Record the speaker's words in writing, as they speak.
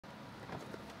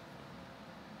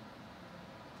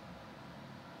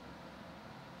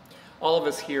All of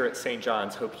us here at St.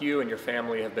 John's hope you and your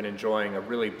family have been enjoying a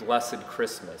really blessed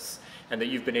Christmas, and that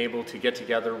you've been able to get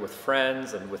together with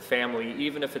friends and with family,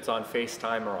 even if it's on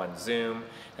FaceTime or on Zoom,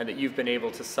 and that you've been able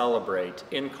to celebrate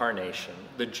incarnation,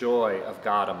 the joy of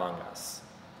God among us.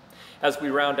 As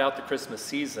we round out the Christmas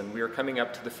season, we are coming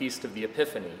up to the Feast of the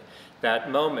Epiphany,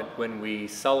 that moment when we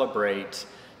celebrate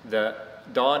the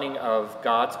dawning of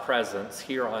God's presence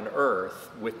here on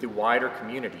earth with the wider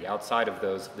community outside of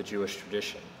those of the Jewish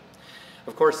tradition.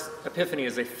 Of course, Epiphany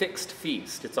is a fixed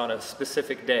feast. It's on a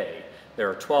specific day. There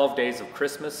are 12 days of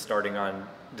Christmas starting on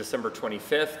December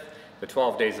 25th, the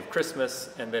 12 days of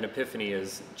Christmas, and then Epiphany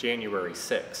is January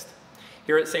 6th.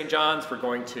 Here at St. John's, we're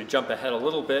going to jump ahead a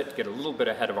little bit, get a little bit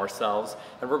ahead of ourselves,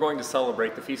 and we're going to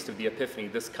celebrate the Feast of the Epiphany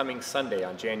this coming Sunday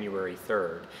on January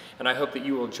 3rd. And I hope that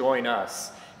you will join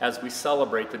us as we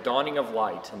celebrate the dawning of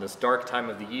light in this dark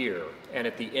time of the year and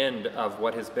at the end of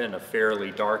what has been a fairly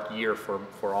dark year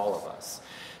for all of us.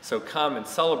 So come and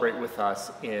celebrate with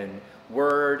us in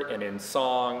word and in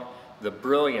song the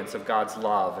brilliance of God's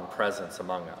love and presence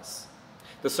among us.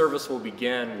 The service will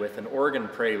begin with an organ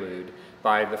prelude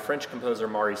by the French composer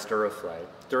Maurice Duruflé.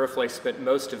 Duruflé spent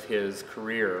most of his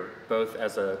career, both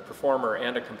as a performer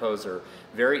and a composer,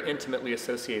 very intimately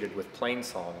associated with plain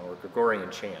song or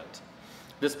Gregorian chant.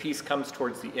 This piece comes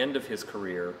towards the end of his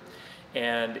career,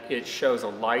 and it shows a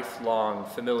lifelong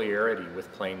familiarity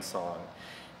with plain song.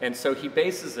 And so he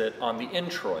bases it on the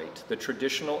introit, the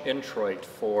traditional introit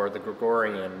for the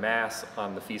Gregorian Mass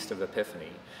on the Feast of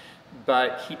Epiphany.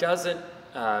 But he doesn't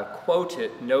quote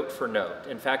it note for note.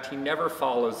 In fact, he never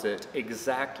follows it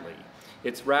exactly.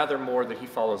 It's rather more that he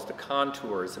follows the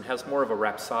contours and has more of a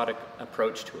rhapsodic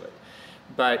approach to it.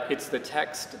 But it's the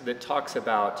text that talks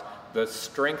about the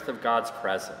strength of God's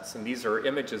presence. And these are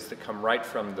images that come right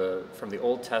from the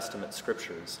Old Testament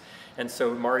scriptures. And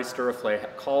so Maurice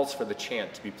Duruflé calls for the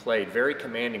chant to be played very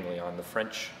commandingly on the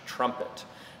French trumpet.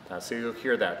 So you'll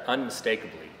hear that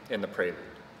unmistakably in the prelude.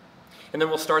 And then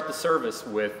we'll start the service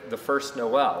with the first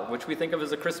Noel, which we think of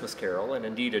as a Christmas carol, and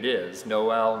indeed it is,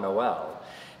 Noel, Noel.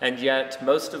 And yet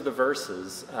most of the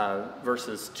verses,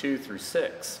 verses 2 through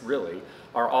 6, really,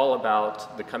 are all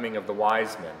about the coming of the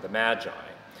wise men, the Magi.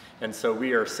 And so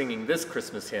we are singing this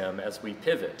Christmas hymn as we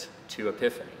pivot to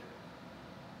Epiphany.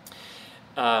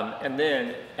 And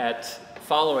then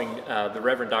following the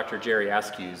Reverend Dr. Jerry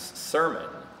Askew's sermon,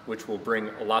 which will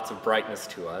bring lots of brightness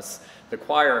to us, the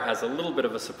choir has a little bit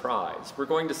of a surprise. We're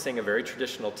going to sing a very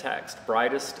traditional text,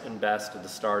 Brightest and Best of the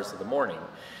Stars of the Morning.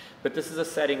 But this is a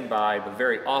setting by the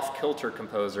very off-kilter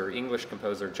composer, English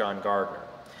composer John Gardner.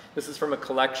 This is from a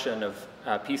collection of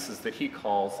pieces that he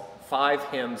calls 5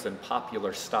 Hymns in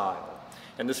Popular Style.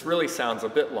 And this really sounds a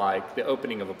bit like the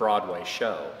opening of a Broadway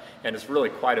show, and it's really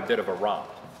quite a bit of a romp.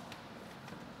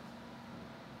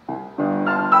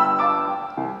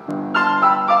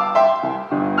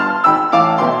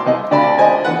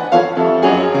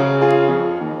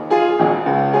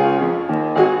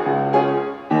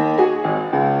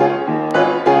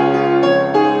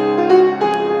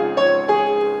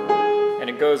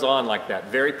 On like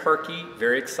that, very perky,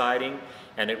 very exciting,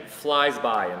 and it flies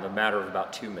by in the matter of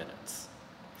about 2 minutes.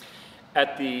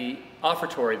 At the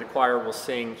offertory, the choir will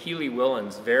sing Healy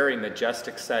Willen's very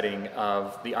majestic setting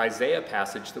of the Isaiah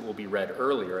passage that will be read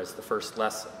earlier as the first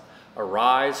lesson.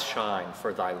 Arise, shine,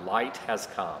 for thy light has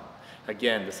come.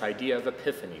 Again, this idea of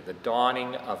Epiphany, the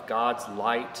dawning of God's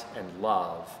light and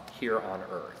love here on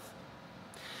earth.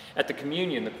 At the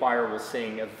communion, the choir will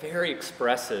sing a very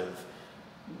expressive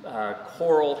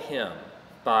choral hymn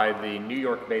by the New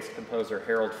York-based composer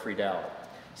Harold Friedel.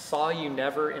 Saw you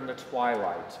never in the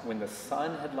twilight, when the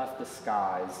sun had left the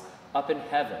skies, up in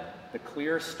heaven, the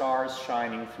clear stars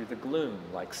shining through the gloom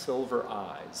like silver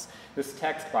eyes. This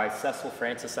text by Cecil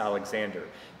Francis Alexander,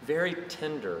 very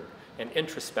tender and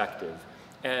introspective,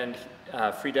 and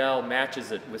Friedel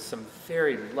matches it with some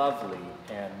very lovely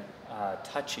and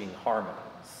touching harmonies.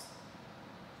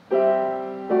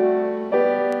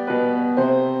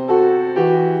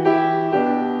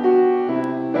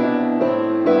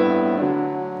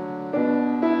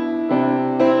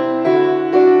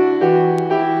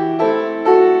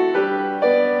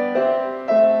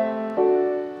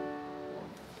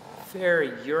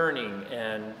 Yearning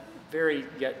and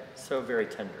yet so very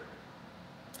tender.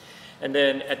 And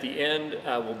then at the end,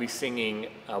 we'll be singing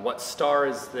What Star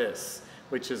Is This?,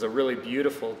 which is a really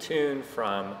beautiful tune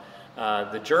from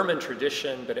the German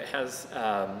tradition, but it has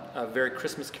a very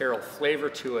Christmas carol flavor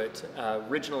to it.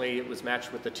 Originally, it was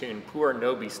matched with the tune Puer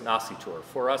Nobis Nascitur,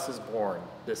 For Us is Born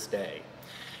This Day.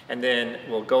 And then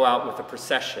we'll go out with a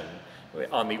procession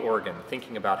on the organ,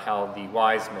 thinking about how the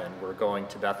wise men were going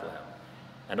to Bethlehem.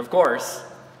 And of course,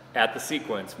 At the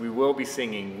sequence, we will be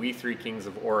singing We Three Kings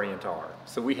of Orient Are.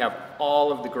 So we have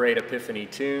all of the great Epiphany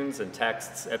tunes and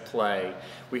texts at play.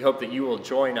 We hope that you will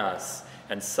join us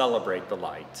and celebrate the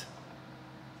light.